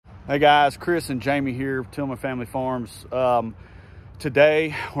Hey guys, Chris and Jamie here, Tillman Family Farms.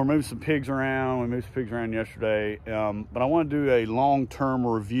 Today we're moving some pigs around. We moved some pigs around yesterday, but I want to do a long-term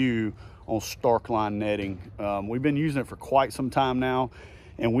review on Starkline netting. We've been using it for quite some time now,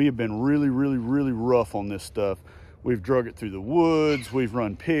 and we have been really rough on this stuff. We've drug it through the woods. We've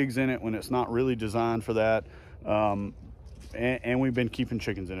run pigs in it when it's not really designed for that, and we've been keeping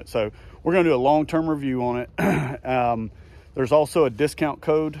chickens in it. So we're going to do a long-term review on it. There's also a discount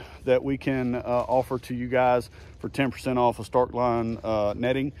code that we can offer to you guys for 10% off of Starkline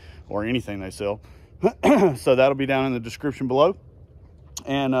netting or anything they sell. So that'll be down in the description below.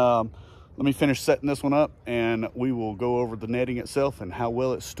 And let me finish setting this one up, and we will go over the netting itself and how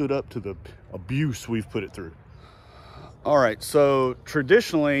well it stood up to the abuse we've put it through. All right, so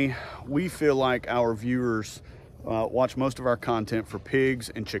traditionally, we feel like our viewers watch most of our content for pigs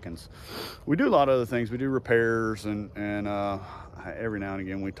and chickens. We do a lot of other things. We do repairs, and every now and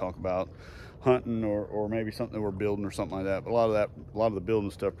again we talk about hunting or maybe something that we're building or something like that. But a lot of the building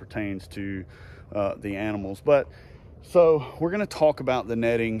stuff pertains to the animals. But so we're going to talk about the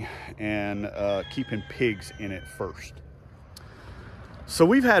netting and keeping pigs in it first. So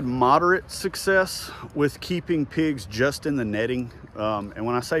we've had moderate success with keeping pigs just in the netting, and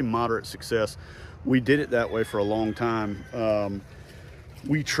when I say moderate success, we did it that way for a long time.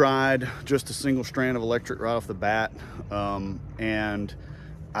 We tried just a single strand of electric right off the bat, and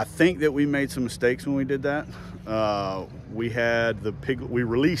I think that we made some mistakes when we did that. We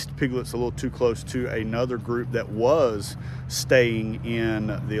released piglets a little too close to another group that was staying in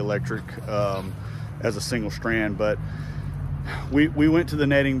the electric as a single strand, but we went to the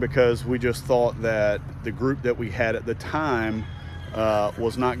netting because we just thought that the group that we had at the time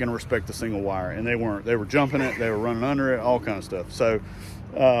was not going to respect the single wire, and they weren't. They were jumping it, they were running under it, all kind of stuff. So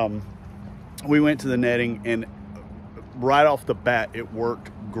we went to the netting, and right off the bat it worked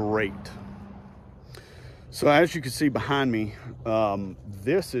great. So as you can see behind me,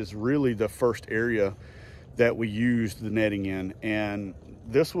 this is really the first area that we used the netting in, and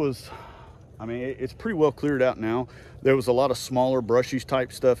this was, I mean, it's pretty well cleared out now. There was a lot of smaller brushy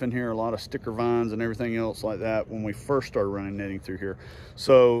type stuff in here, a lot of sticker vines and everything else like that when we first started running netting through here.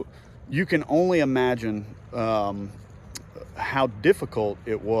 So you can only imagine how difficult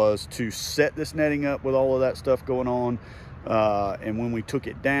it was to set this netting up with all of that stuff going on. And when we took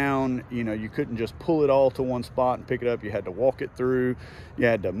it down, you know, you couldn't just pull it all to one spot and pick it up. You had to walk it through, you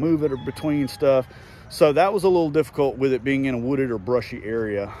had to move it between stuff. So that was a little difficult with it being in a wooded or brushy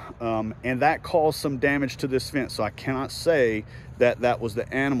area. And that caused some damage to this fence. So I cannot say that that was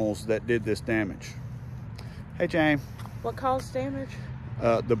the animals that did this damage. Hey, James. What caused damage?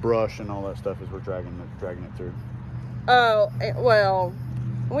 The brush and all that stuff as we're dragging it through. Oh, well,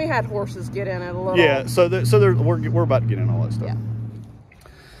 we had horses get in it a little. Yeah, we're about to get in all that stuff. Yeah.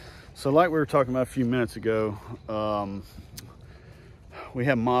 So like we were talking about a few minutes ago, we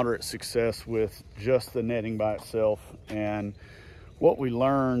had moderate success with just the netting by itself. And what we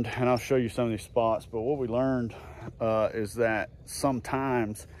learned, and I'll show you some of these spots, but what we learned is that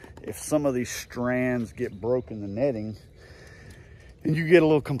sometimes if some of these strands get broke in the netting and you get a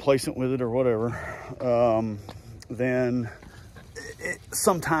little complacent with it or whatever, then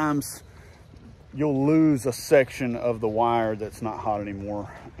sometimes you'll lose a section of the wire that's not hot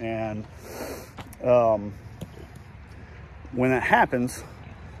anymore. And when that happens,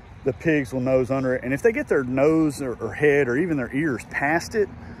 the pigs will nose under it, and if they get their nose or head or even their ears past it,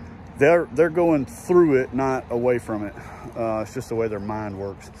 they're going through it, not away from it. It's just the way their mind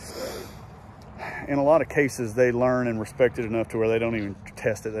works. In a lot of cases, they learn and respect it enough to where they don't even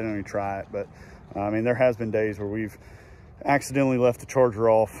test it, they don't even try it. But I mean, there has been days where we've accidentally left the charger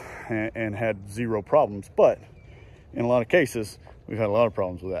off and had zero problems, but in a lot of cases, we've had a lot of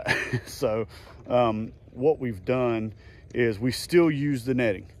problems with that. So what we've done is we still use the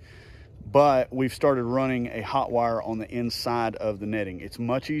netting, but we've started running a hot wire on the inside of the netting. It's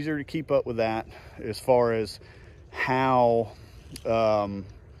much easier to keep up with that as far as how,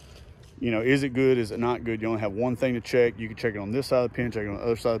 you know, is it good, is it not good? You only have one thing to check. You can check it on this side of the pin, check it on the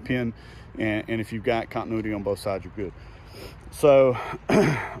other side of the pin, and if you've got continuity on both sides, you're good. So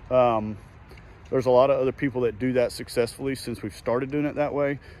there's a lot of other people that do that successfully since we've started doing it that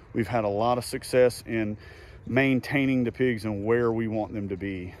way. We've had a lot of success in maintaining the pigs and where we want them to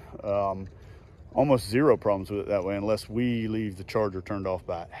be. Almost zero problems with it that way, unless we leave the charger turned off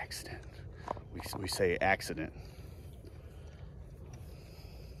by accident. We say accident.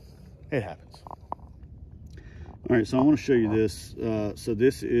 It happens. All right, so I want to show you this. So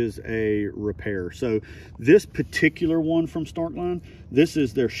this is a repair. So this particular one from Starkline, this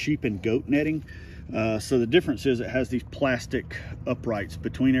is their sheep and goat netting. So the difference is it has these plastic uprights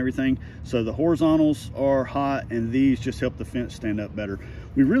between everything. So the horizontals are hot and these just help the fence stand up better.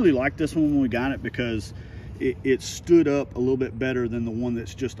 We really liked this one when we got it because it stood up a little bit better than the one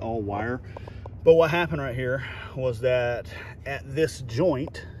that's just all wire. But what happened right here was that at this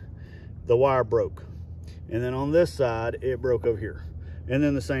joint, the wire broke. And then on this side, it broke over here. And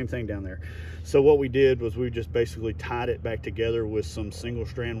then the same thing down there. So what we did was we just basically tied it back together with some single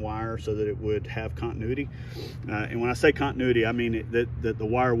strand wire so that it would have continuity. And when I say continuity, I mean that the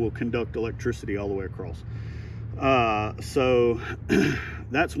wire will conduct electricity all the way across. So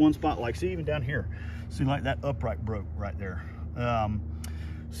that's one spot. Like, see, even down here, see, like that upright broke right there.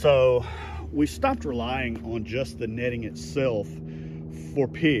 So we stopped relying on just the netting itself for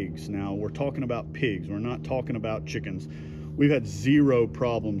pigs. Now we're talking about pigs, we're not talking about chickens. We've had zero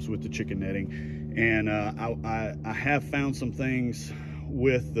problems with the chicken netting, and I have found some things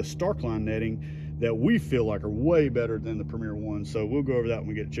with the Starkline netting that we feel like are way better than the Premier one. So we'll go over that when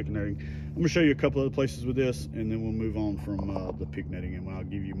we get to chicken netting. I'm gonna show you a couple other places with this, and then we'll move on from the pig netting, and I'll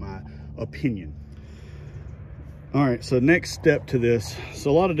give you my opinion. All right, so next step to this.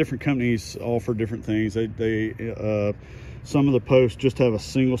 So a lot of different companies offer different things. Some of the posts just have a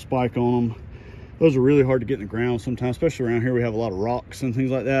single spike on them. Those are really hard to get in the ground sometimes, especially around here. We have a lot of rocks and things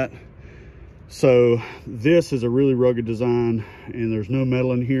like that. So this is a really rugged design, and there's no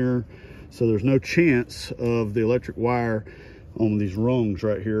metal in here. So there's no chance of the electric wire on these rungs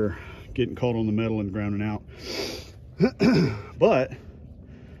right here getting caught on the metal and grounding out. But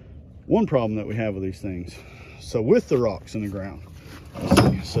one problem that we have with these things, so with the rocks in the ground,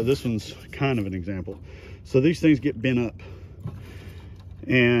 so this one's kind of an example. So these things get bent up,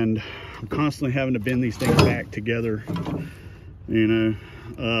 and I'm constantly having to bend these things back together, you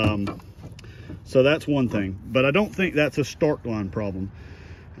know. So that's one thing, but I don't think that's a Starkline problem.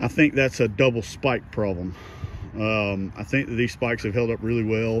 I think that's a double spike problem. I think that these spikes have held up really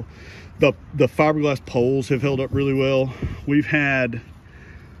well. The fiberglass poles have held up really well. We've had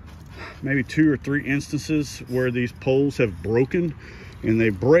maybe 2 or 3 instances where these poles have broken, and they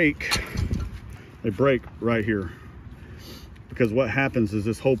break right here. Because what happens is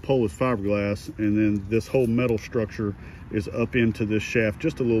this whole pole is fiberglass, and then this whole metal structure is up into this shaft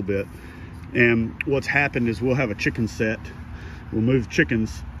just a little bit. And what's happened is we'll have a chicken set, we'll move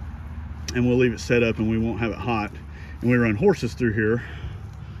chickens, and we'll leave it set up, and we won't have it hot. And we run horses through here,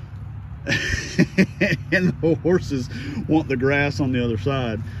 and the horses want the grass on the other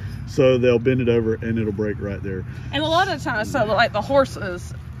side. So they'll bend it over and it'll break right there. And a lot of times, so like the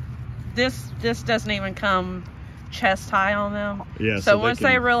horses, this doesn't even come chest high on them. Yeah. So once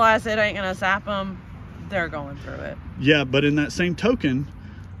they realize it ain't gonna zap them, they're going through it. Yeah, but in that same token,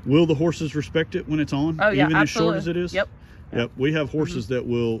 will the horses respect it when it's on? Oh yeah, even absolutely. As short as it is? Yep. Yep. We have horses that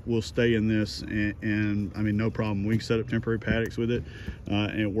will stay in this, and I mean, no problem. We can set up temporary paddocks with it,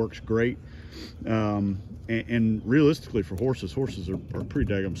 and it works great. And realistically, for horses are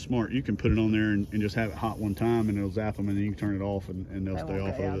pretty daggum smart. You can put it on there and just have it hot one time, and it'll zap them, and then you can turn it off, and they'll stay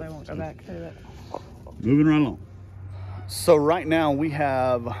off of it. They won't go back to it. Moving right along. So right now we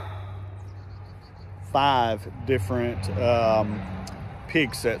have 5 different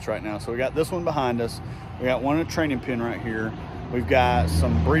pig sets right now. So we got this one behind us. We got one in a training pen right here. We've got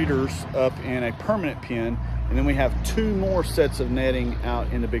some breeders up in a permanent pen, and then we have 2 more sets of netting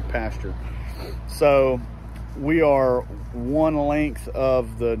out in the big pasture. So we are one length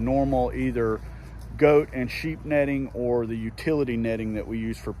of the normal either goat and sheep netting or the utility netting that we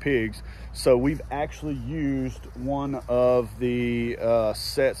use for pigs. So we've actually used one of the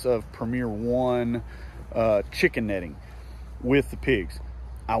sets of Premier 1 chicken netting with the pigs.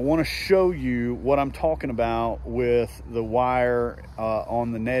 I want to show you what I'm talking about with the wire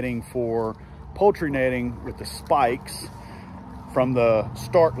on the netting for poultry netting with the spikes from the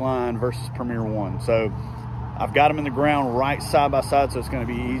Starkline versus Premier 1. So I've got them in the ground right side by side, so it's going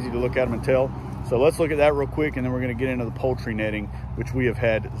to be easy to look at them and tell. So let's look at that real quick, and then we're going to get into the poultry netting, which we have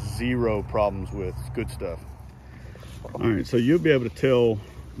had 0 problems with. It's good stuff. All right, so you'll be able to tell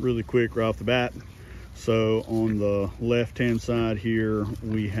really quick right off the bat. So on the left-hand side here,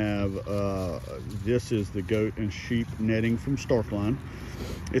 we have, this is the goat and sheep netting from Starkline.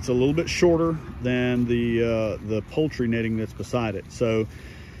 It's a little bit shorter than the poultry netting that's beside it. So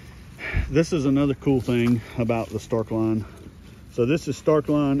this is another cool thing about the Starkline. So this is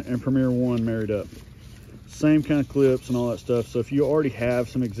Starkline and Premier 1 married up. Same kind of clips and all that stuff. So if you already have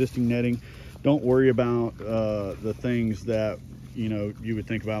some existing netting, don't worry about the things that you would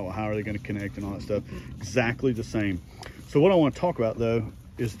think about, well, how are they going to connect and all that stuff. Exactly the same. So what I want to talk about though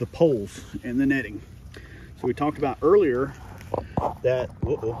is the poles and the netting. So we talked about earlier that,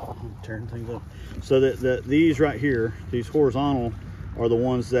 I'm tearing things up. So that these right here, these horizontal, are the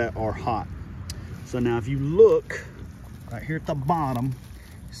ones that are hot. So now if you look right here at the bottom,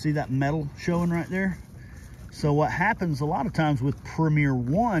 see that metal showing right there? So what happens a lot of times with Premier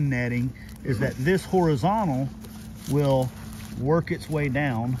 1 netting is that this horizontal will work its way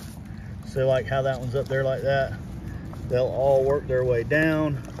down. So like how that one's up there like that, they'll all work their way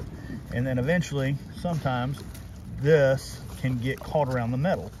down, and then eventually sometimes this can get caught around the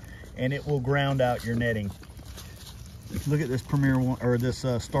metal and it will ground out your netting. Look at this Premier 1 or this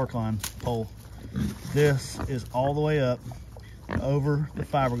Starkline pole. This is all the way up over the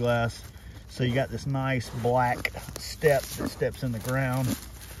fiberglass, so you got this nice black step that steps in the ground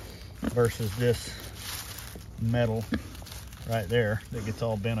versus this metal right there that gets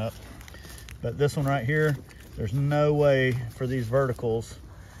all bent up. But this one right here, there's no way for these verticals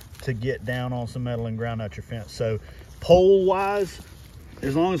to get down on some metal and ground out your fence. So pole wise,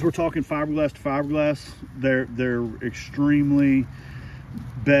 as long as we're talking fiberglass to fiberglass, they're extremely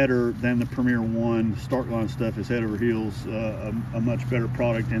better than the Premier 1. Starkline stuff is head over heels, a much better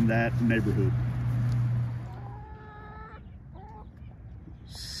product in that neighborhood.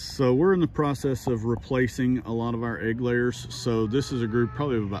 So we're in the process of replacing a lot of our egg layers. So this is a group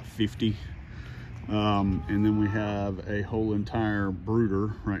probably of about 50. And then we have a whole entire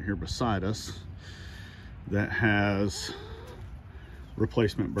brooder right here beside us that has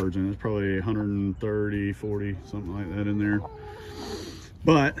replacement birds in it. It's probably 130, 40, something like that in there.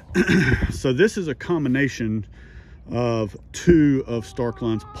 But so this is a combination of two of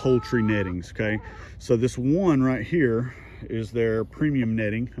Starkline's poultry nettings, okay? So this one right here is their premium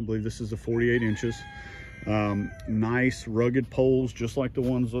netting. I believe this is the 48 inches. Nice rugged poles, just like the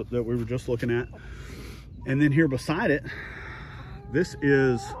ones that we were just looking at. And then here beside it, this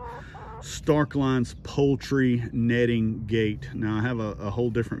is Starkline's poultry netting gate. Now I have a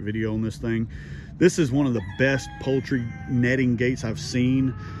whole different video on this thing. This is one of the best poultry netting gates I've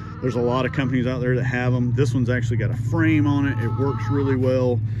seen. There's a lot of companies out there that have them. This one's actually got a frame on it. It works really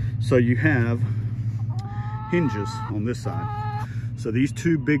well. So you have hinges on this side. So these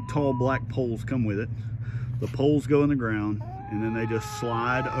two big tall black poles come with it. The poles go in the ground and then they just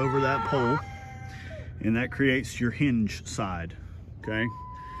slide over that pole, and that creates your hinge side, okay?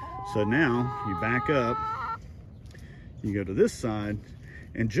 So now you back up, you go to this side,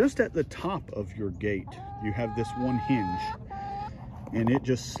 and just at the top of your gate, you have this one hinge, and it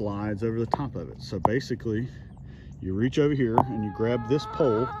just slides over the top of it. So basically, you reach over here and you grab this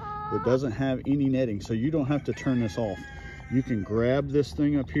pole that doesn't have any netting, so you don't have to turn this off. You can grab this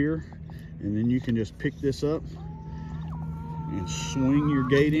thing up here, and then you can just pick this up and swing your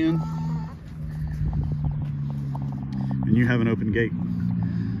gate in, and you have an open gate.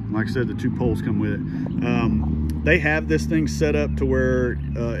 Like I said, the two poles come with it. They have this thing set up to where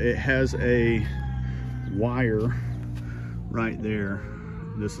it has a wire right there.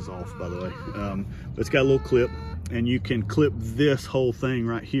 This is off, by the way. But it's got a little clip, and you can clip this whole thing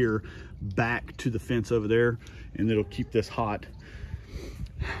right here back to the fence over there, and it'll keep this hot.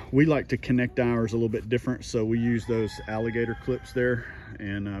 We like to connect ours a little bit different, so we use those alligator clips there,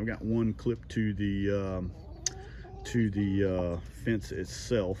 and I've got one clip to the fence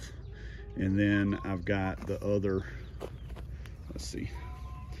itself, and then I've got the other, let's see.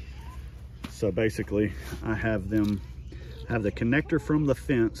 So basically I have the connector from the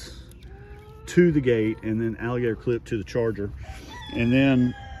fence to the gate, and then alligator clip to the charger, and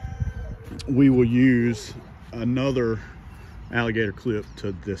then we will use another alligator clip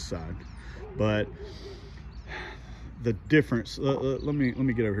to this side. But the difference, let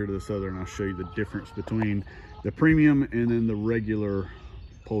me get over here to this other, and I'll show you the difference between the premium and then the regular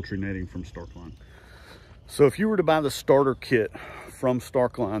poultry netting from Starkline. So if you were to buy the starter kit from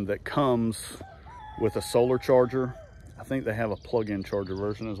Starkline that comes with a solar charger, I think they have a plug-in charger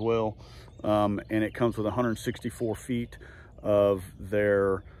version as well, and it comes with 164 feet of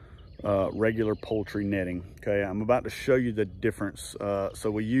their regular poultry netting. Okay, I'm about to show you the difference.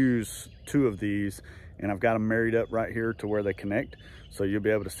 So we use two of these, and I've got them married up right here to where they connect, so you'll be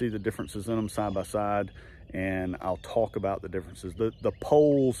able to see the differences in them side by side, and I'll talk about the differences. The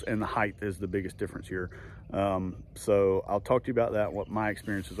poles and the height is the biggest difference here. So I'll talk to you about that, what my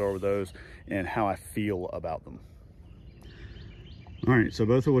experiences are with those, and how I feel about them. All right, so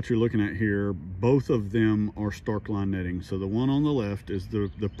both of what you're looking at here, both of them are Starkline netting. So the one on the left is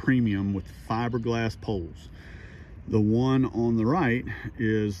the premium with fiberglass poles. The one on the right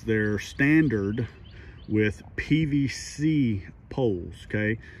is their standard with PVC poles,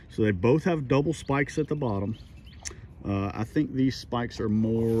 okay? So they both have double spikes at the bottom. I think these spikes are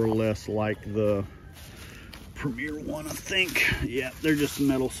more or less like the Premier one, I think. Yeah, they're just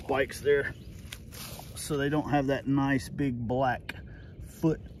metal spikes there. So they don't have that nice big black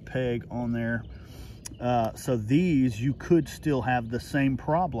foot peg on there. So these, you could still have the same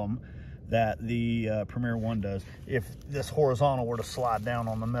problem that the Premier one does if this horizontal were to slide down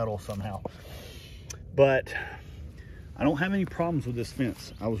on the metal somehow. But I don't have any problems with this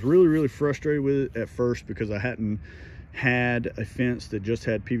fence. I was really frustrated with it at first because I hadn't had a fence that just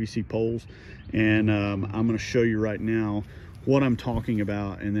had PVC poles, and I'm going to show you right now what I'm talking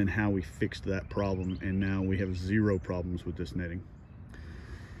about and then how we fixed that problem, and now we have zero problems with this netting.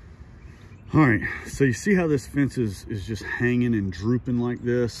 All right, so you see how this fence is just hanging and drooping like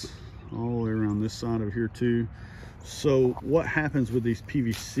this all the way around this side of here too. So what happens with these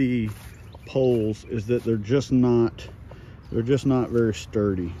PVC poles is that they're just not very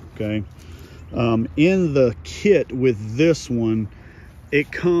sturdy. Okay, in the kit with this one,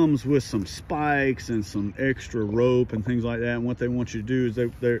 it comes with some spikes and some extra rope and things like that. And what they want you to do is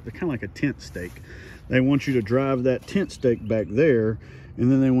they're kind of like a tent stake. They want you to drive that tent stake back there,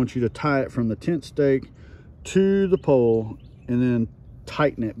 and then they want you to tie it from the tent stake to the pole and then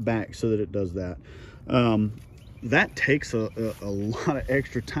tighten it back so that it does that. That takes a lot of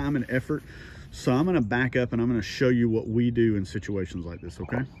extra time and effort. So I'm going to back up and I'm going to show you what we do in situations like this,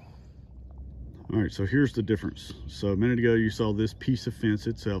 okay? All right, so here's the difference. So a minute ago you saw this piece of fence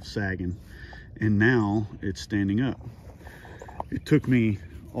itself sagging, and now it's standing up. It took me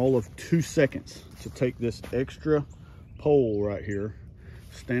all of 2 seconds to take this extra pole right here,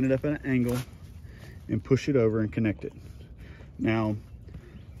 stand it up at an angle, and push it over and connect it. Now,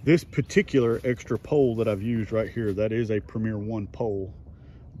 this particular extra pole that I've used right here, that is a Premier one pole,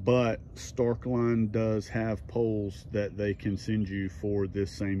 but Starkline does have poles that they can send you for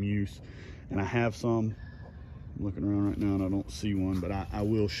this same use. And I have some. I'm looking around right now and I don't see one, but I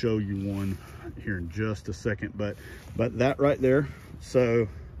will show you one here in just a second. But that right there, so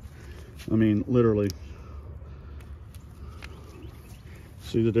I mean, literally,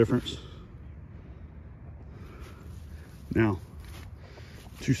 see the difference? Now,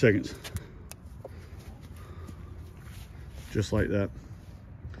 2 seconds, just like that.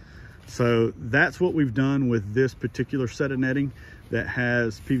 So that's what we've done with this particular set of netting that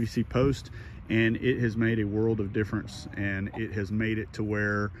has PVC post, and it has made a world of difference, and it has made it to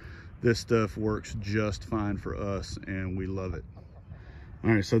where this stuff works just fine for us, and we love it.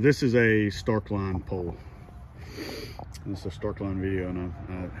 All right, so this is a Starkline pole. This is a Starkline video, and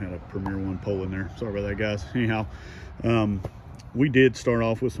I had a Premier one pole in there. Sorry about that, guys. Anyhow, we did start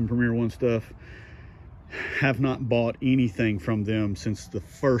off with some Premier one stuff. Have not bought anything from them since the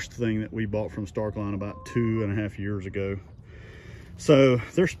first thing that we bought from Starkline about 2.5 years ago. So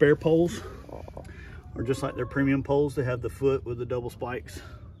their spare poles are just like their premium poles. They have the foot with the double spikes,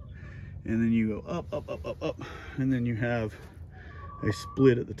 and then you go up, and then you have a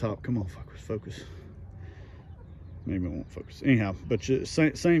split at the top. Come on, focus. Maybe it won't focus. Anyhow, but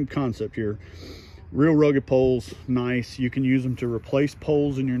same concept here. Real rugged poles, nice. You can use them to replace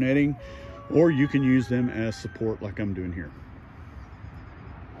poles in your netting, or you can use them as support like I'm doing here.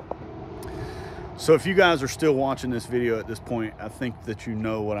 So if you guys are still watching this video at this point, I think that you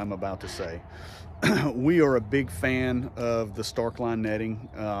know what I'm about to say. We are a big fan of the Starkline netting.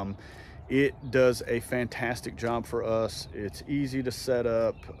 It does a fantastic job for us. It's easy to set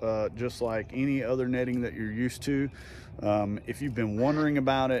up, just like any other netting that you're used to. If you've been wondering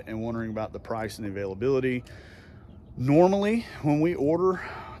about it and wondering about the price and the availability, normally when we order,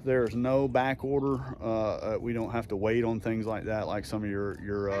 there's no back order. We don't have to wait on things like that, like some of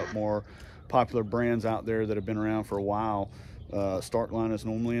your more popular brands out there that have been around for a while. Starkline is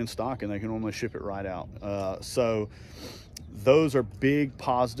normally in stock and they can normally ship it right out. So those are big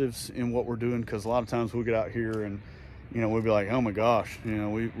positives in what we're doing, because a lot of times we'll get out here and we'll be like, oh my gosh,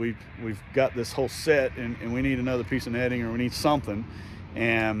 we've got this whole set and we need another piece of netting, or we need something,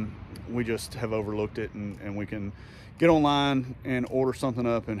 and we just have overlooked it, and we can get online and order something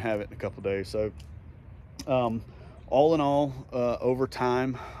up and have it in a couple days. So all in all, over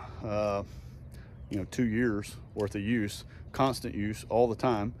time, 2 years worth of use, constant use all the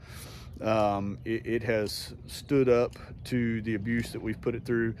time, it has stood up to the abuse that we've put it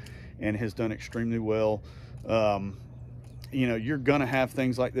through and has done extremely well. You're gonna have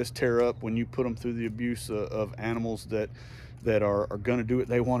things like this tear up when you put them through the abuse of animals that are gonna do what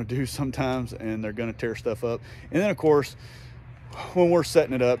they want to do sometimes, and they're gonna tear stuff up. And then of course, when we're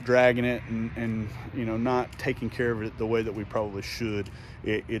setting it up, dragging it, and not taking care of it the way that we probably should,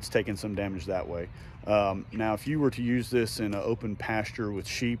 it's taking some damage that way. Now, if you were to use this in an open pasture with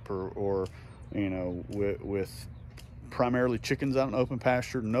sheep, or with primarily chickens out in open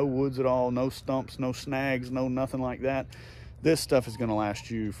pasture, no woods at all, no stumps, no snags, no nothing like that, this stuff is going to last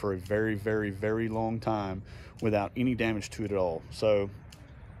you for a very, very, very long time without any damage to it at all. So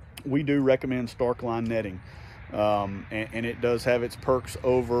we do recommend Starkline Netting, and it does have its perks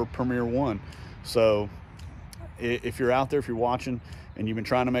over Premier One. So if you're out there, if you're watching and you've been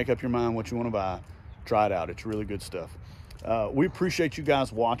trying to make up your mind what you want to buy, try it out. It's really good stuff. We appreciate you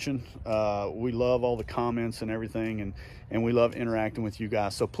guys watching. We love all the comments and everything, and we love interacting with you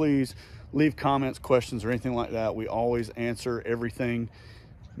guys. So please leave comments, questions, or anything like that. We always answer everything.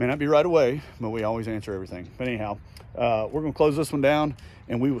 May not be right away, but we always answer everything. But anyhow, we're going to close this one down,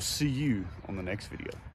 and we will see you on the next video.